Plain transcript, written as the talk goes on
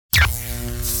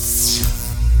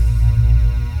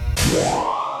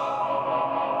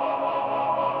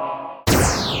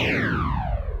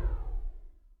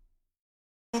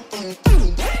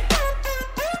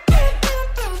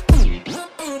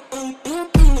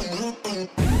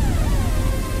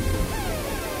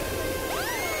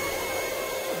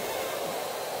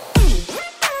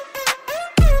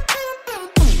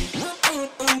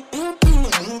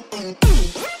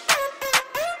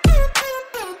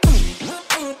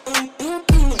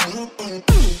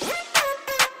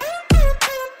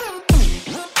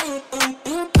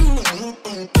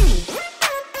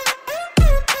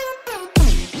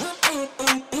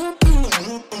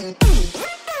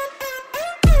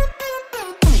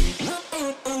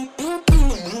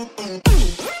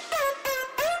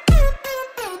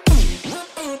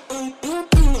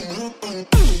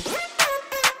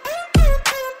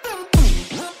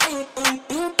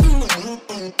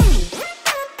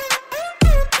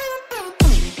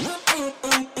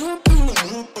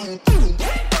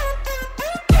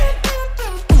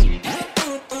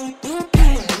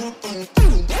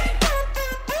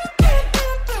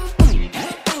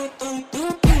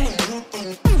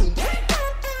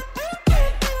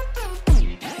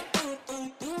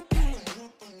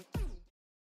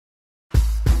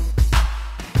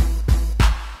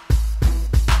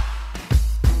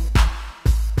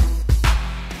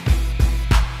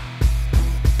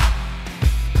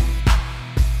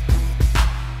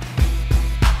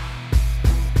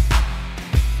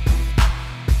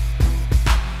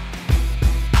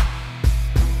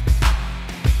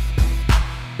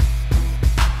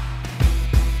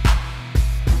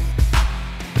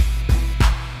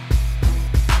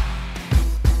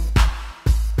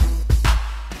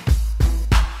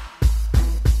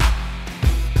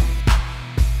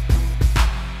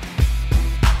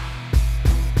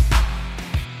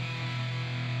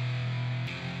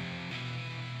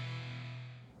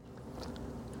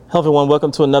Hello, everyone.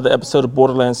 Welcome to another episode of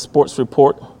Borderlands Sports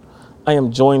Report. I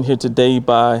am joined here today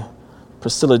by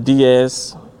Priscilla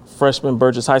Diaz, freshman,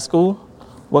 Burgess High School.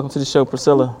 Welcome to the show,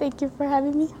 Priscilla. Thank you for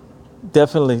having me.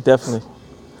 Definitely.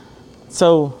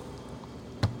 So,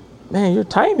 man, you're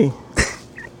tiny.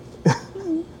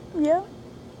 Yeah.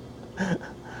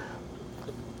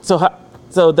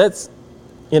 So that's,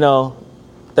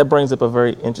 that brings up a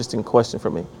very interesting question for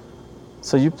me.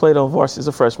 So you played on varsity as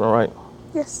a freshman, right?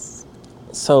 Yes.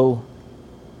 So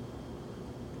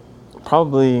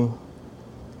probably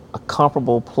a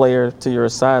comparable player to your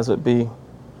size would be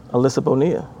Alyssa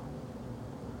Bonilla.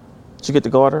 Did you get to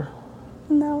guard her?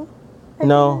 No.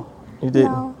 No, you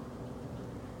didn't? No.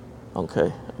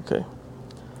 Okay.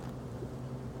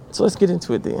 So let's get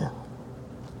into it then.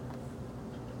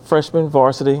 Freshman,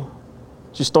 varsity.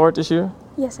 Did you start this year?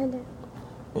 Yes, I did.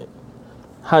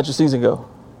 How'd your season go?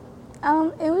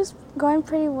 It was going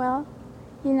pretty well.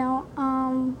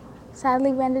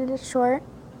 Sadly we ended it short.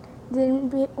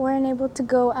 Weren't able to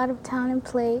go out of town and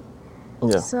play.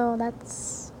 Yeah. So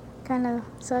that's kind of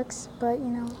sucks, but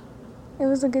it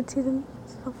was a good season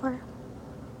so far.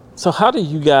 So how do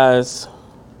you guys,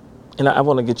 and I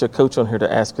want to get your coach on here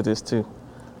to ask you this too,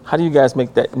 how do you guys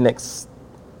make that next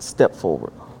step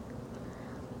forward?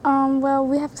 Well,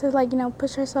 we have to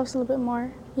push ourselves a little bit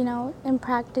more, in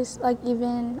practice,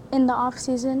 even in the off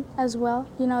season as well.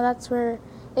 That's where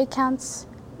it counts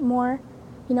more,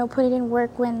 putting in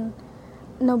work when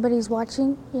nobody's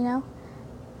watching,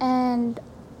 and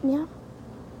yeah.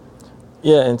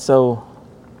 Yeah, and so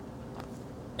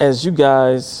as you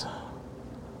guys,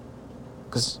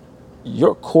 because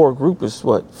your core group is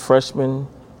what, freshmen,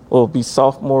 will be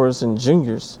sophomores and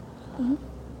juniors,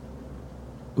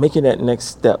 making that next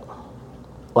step,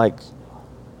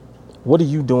 what are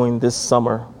you doing this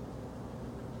summer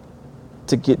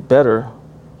to get better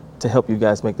to help you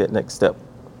guys make that next step?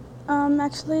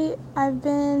 Actually, I've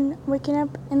been waking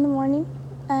up in the morning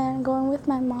and going with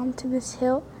my mom to this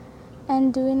hill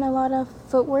and doing a lot of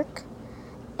footwork.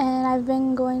 And I've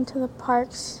been going to the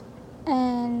parks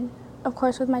and, of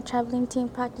course, with my traveling team,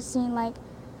 practicing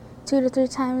 2 to 3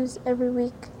 times every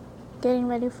week, getting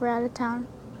ready for out of town.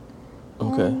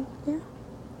 Okay. And, yeah.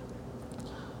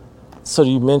 So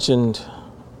you mentioned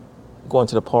going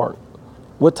to the park.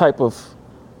 What type of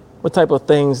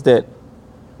things that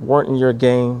weren't in your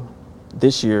game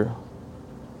this year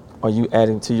are you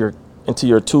adding into your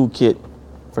toolkit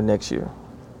for next year?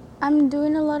 I'm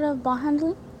doing a lot of ball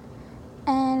handling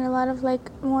and a lot of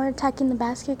more attacking the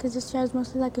basket because this year I was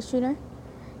mostly a shooter,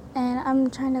 and I'm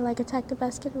trying to attack the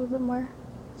basket a little bit more.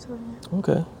 So yeah.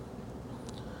 Okay.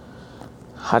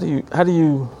 How do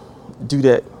you do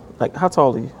that? How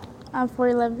tall are you? I'm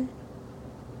 4'11".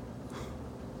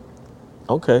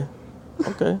 Okay.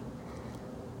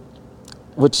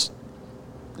 Which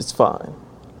is fine.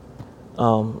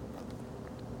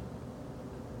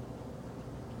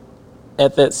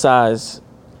 At that size,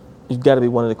 you've got to be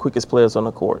one of the quickest players on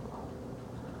the court.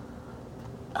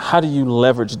 How do you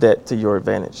leverage that to your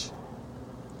advantage?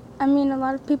 I mean, a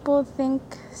lot of people think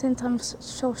since I'm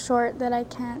so short that I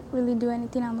can't really do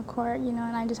anything on the court, and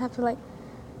I just have to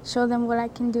show them what I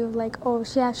can do.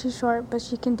 She's short, but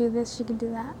she can do this, she can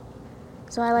do that.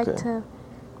 So I like to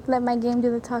let my game do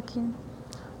the talking.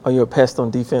 Are you a pest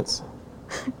on defense?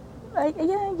 Yeah,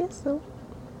 I guess so.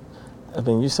 I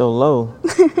mean, you're so low.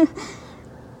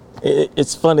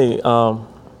 It's funny.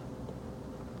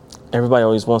 Everybody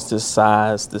always wants this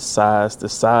size,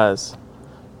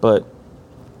 but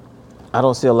I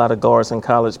don't see a lot of guards in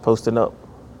college posting up,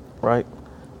 right?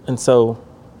 And so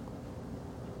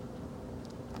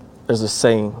there's a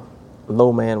saying,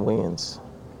 low man wins.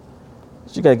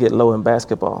 But you got to get low in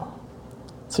basketball.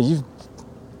 So you've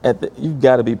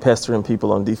got to be pestering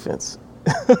people on defense.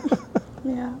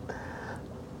 Yeah.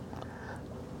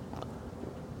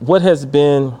 What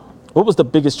was the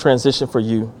biggest transition for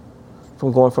you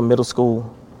from going from middle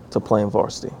school to playing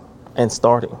varsity and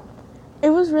starting?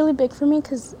 It was really big for me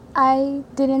because I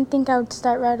didn't think I would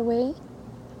start right away.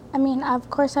 I mean, of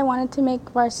course I wanted to make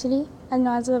varsity,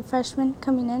 as a freshman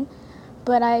coming in,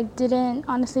 but I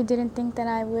honestly didn't think that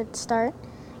I would start.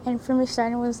 And for me,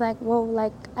 starting was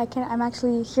whoa, I'm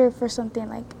actually here for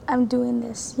something, I'm doing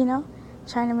this,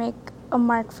 trying to make a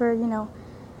mark for,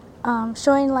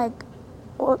 showing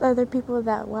other people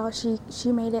that, wow, she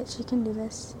made it, she can do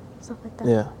this, stuff like that.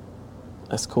 Yeah,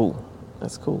 that's cool.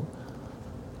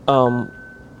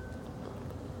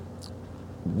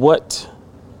 What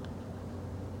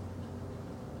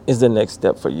is the next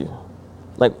step for you?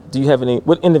 Do you have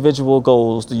what individual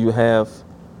goals do you have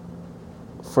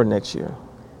for next year?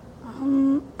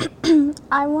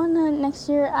 Next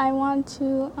year I want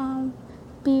to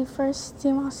be first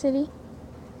team all city.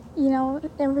 You know,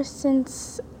 ever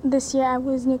since this year I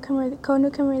was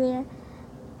co-newcomer there,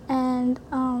 and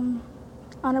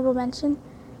honorable mention.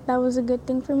 That was a good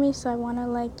thing for me, so I want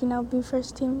to be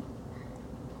first team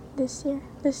this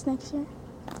next year.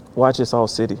 Why just all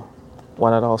city? Why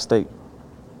not all state?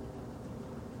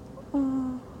 I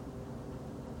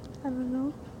don't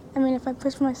know. I mean, if I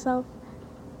push myself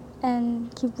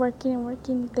and keep working and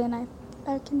working, then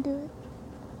I can do it.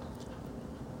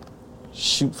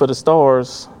 Shoot for the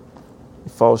stars. You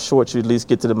fall short, you at least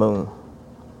get to the moon.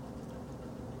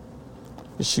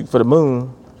 You shoot for the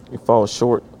moon, you fall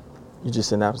short, you're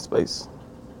just in outer space.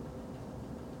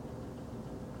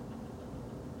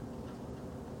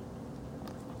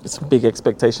 It's some big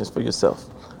expectations for yourself.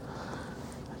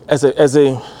 Because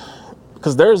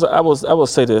I will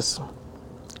say this,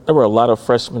 there were a lot of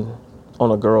freshmen on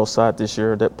the girls' side this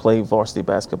year that played varsity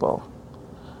basketball.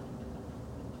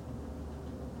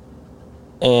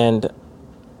 And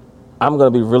I'm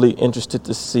going to be really interested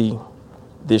to see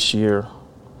this year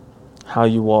how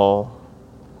you all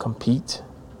compete,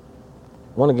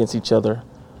 one against each other,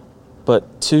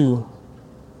 but two,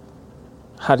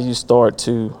 how do you start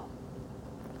to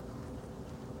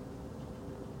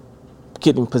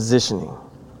getting positioning?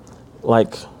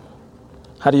 Like,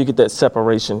 how do you get that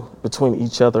separation between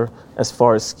each other as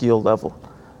far as skill level?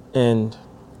 And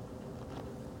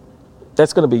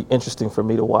that's going to be interesting for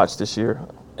me to watch this year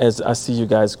as I see you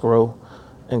guys grow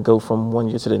and go from one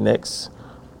year to the next.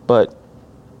 But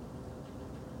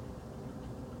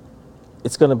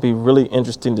it's going to be really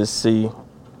interesting to see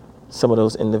some of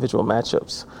those individual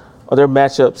matchups. Are there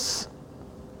matchups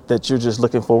that you're just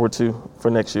looking forward to for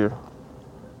next year?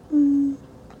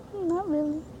 Not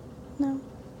really, no.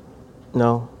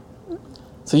 No?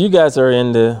 So you guys are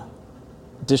in the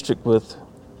district with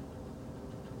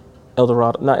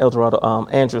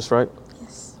Andrus, right?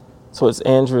 Yes. So it's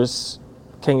Andrus,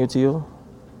 KUTO?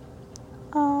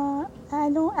 I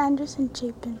know Andrus and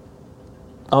Chapin.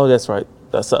 Oh, that's right.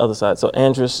 That's the other side. So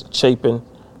Andrus, Chapin,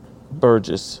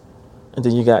 Burgess. And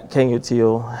then you got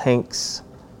KUTO, Hanks,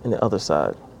 and the other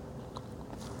side.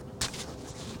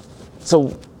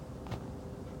 So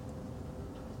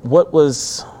what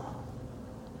was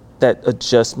that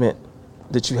adjustment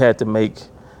that you had to make,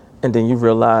 and then you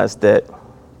realized that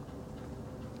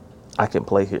I can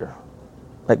play here?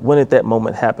 Like, when did that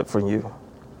moment happen for you?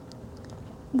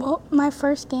 Well, my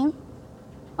first game,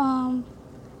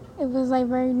 it was like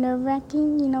very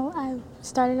nerve-wracking. You know, I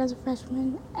started as a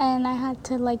freshman, and I had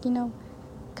to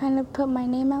kind of put my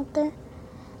name out there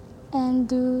and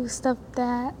do stuff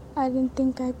that I didn't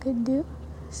think I could do.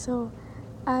 So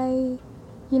I,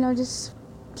 just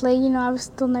play. I was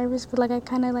still nervous, but I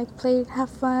kind of played,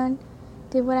 have fun,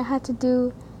 did what I had to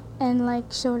do, and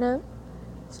showed up.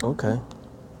 So. Okay.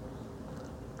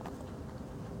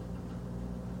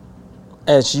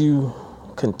 As you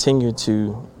continue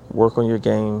to work on your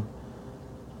game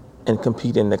and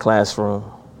compete in the classroom,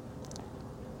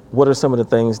 what are some of the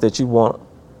things that you want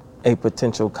a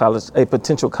potential college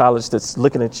that's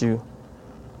looking at you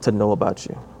to know about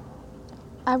you?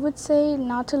 I would say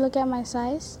not to look at my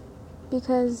size,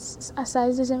 because a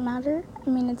size doesn't matter. I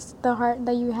mean, it's the heart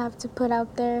that you have to put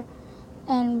out there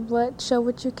and show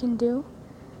what you can do.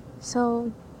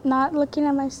 So not looking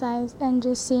at my size and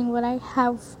just seeing what I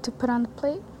have to put on the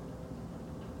plate.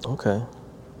 Okay.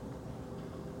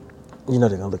 You know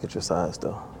they're gonna look at your size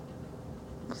though.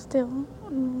 Still.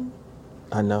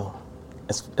 I know.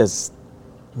 As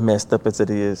messed up as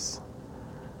it is.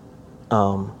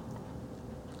 But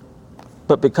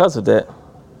because of that,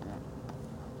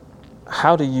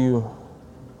 how do you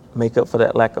make up for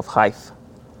that lack of height?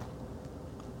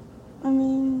 I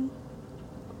mean,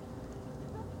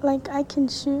 I can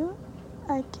shoot.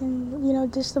 I can,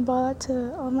 dish the ball out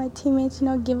to all my teammates,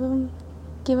 give them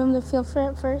the feel for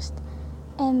it first.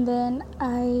 And then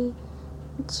I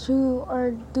shoot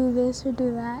or do this or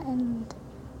do that, and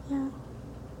yeah.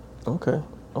 Okay.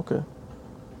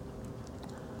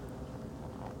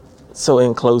 So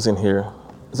in closing here,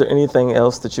 is there anything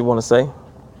else that you want to say?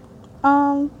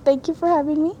 Thank you for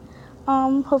having me.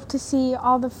 Hope to see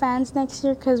all the fans next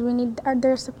year, because we need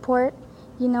their support.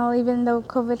 Even though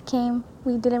COVID came,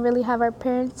 we didn't really have our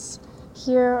parents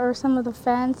here or some of the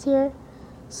fans here.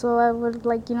 So I would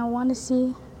want to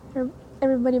see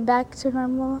everybody back to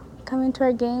normal, coming to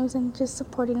our games and just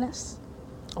supporting us.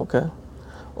 Okay.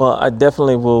 Well, I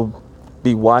definitely will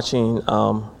be watching,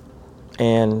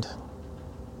 and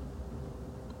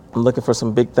I'm looking for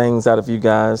some big things out of you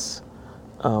guys.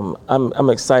 I'm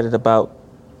excited about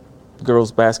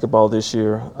girls basketball this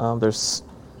year. There's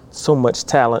so much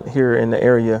talent here in the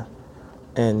area,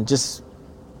 and just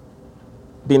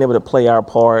being able to play our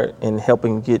part in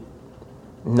helping get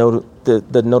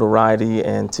the notoriety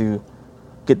and to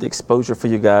get the exposure for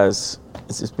you guys,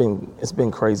 it's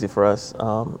been crazy for us.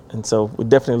 And so we're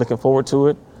definitely looking forward to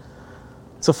it.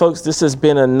 So folks, this has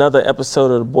been another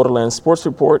episode of the Borderlands Sports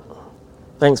Report.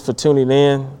 Thanks for tuning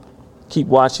in. Keep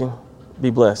watching.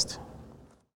 Be blessed.